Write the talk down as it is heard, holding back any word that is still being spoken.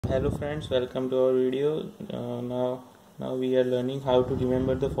Hello friends, welcome to our video. Now we are learning how to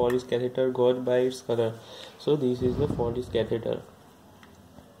remember the Foley's catheter gauge by its color. So this is the Foley's catheter.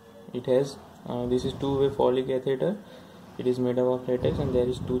 It has this is two-way Foley catheter. It is made up of latex and there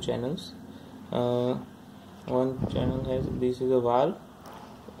is two channels. One channel has this is a valve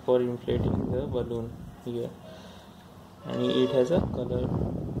for inflating the balloon here, and it has a color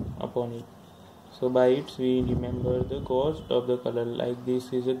upon it. So by it we remember the gauze of the color. Like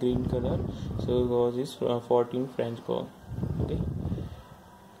this is a green color, so gauze is 14 French gauze. Okay,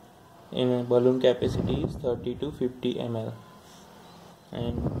 in a balloon capacity is 30 to 50 ml,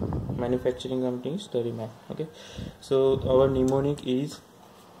 and manufacturing company is Sterimac. Okay, so our mnemonic is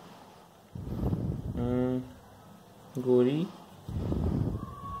Gori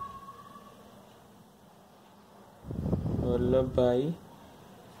Vallabhbhai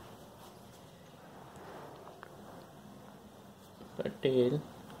Patel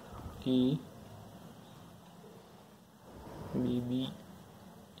की बीबी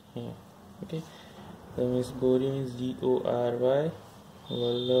है. Okay, so Miss Gori means Gory,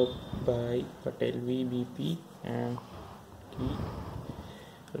 Vallabhbhai Patel VBP, and की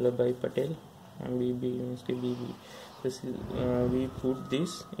Vallabhbhai Patel, and BB means the BB. This is we put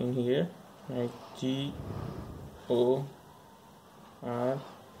this in here like GORY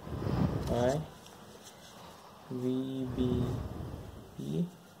VB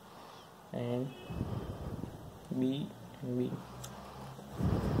and B and B.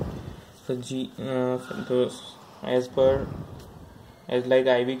 So as like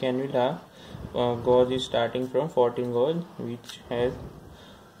IV cannula, gauze is starting from 14 gauge, which has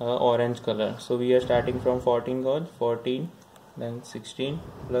orange color. So we are starting from 14 gauge, 14, then 16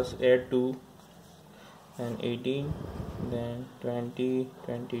 plus add 2, then 18, then 20,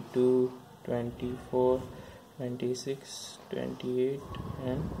 22, 24, 26, 28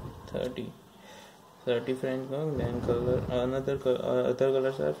 and 30 French gauze. Then color, other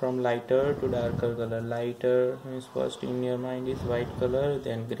colors are from lighter to darker color. Lighter means first in your mind is white color,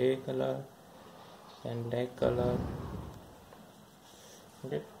 then gray color, then black color.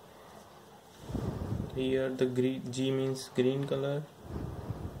 Okay, here the G means green color,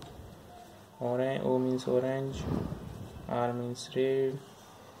 orange, O means orange, R means red,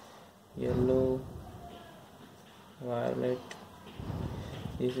 yellow, violet.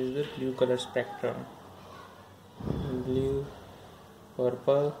 This is the blue color spectrum. Blue,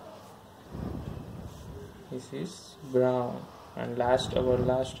 purple. This is brown, and our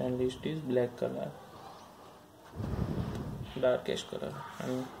last and least is black color, darkest color.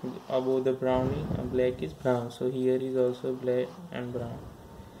 And above the brown black is brown. So here is also black and brown.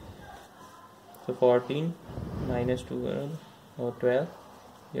 So 14 minus 12 or 12.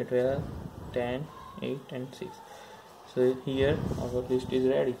 Here 12, 10, 8 and 6. So here our list is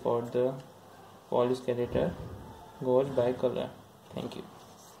ready for the Foley's catheter gauze by color. Thank you.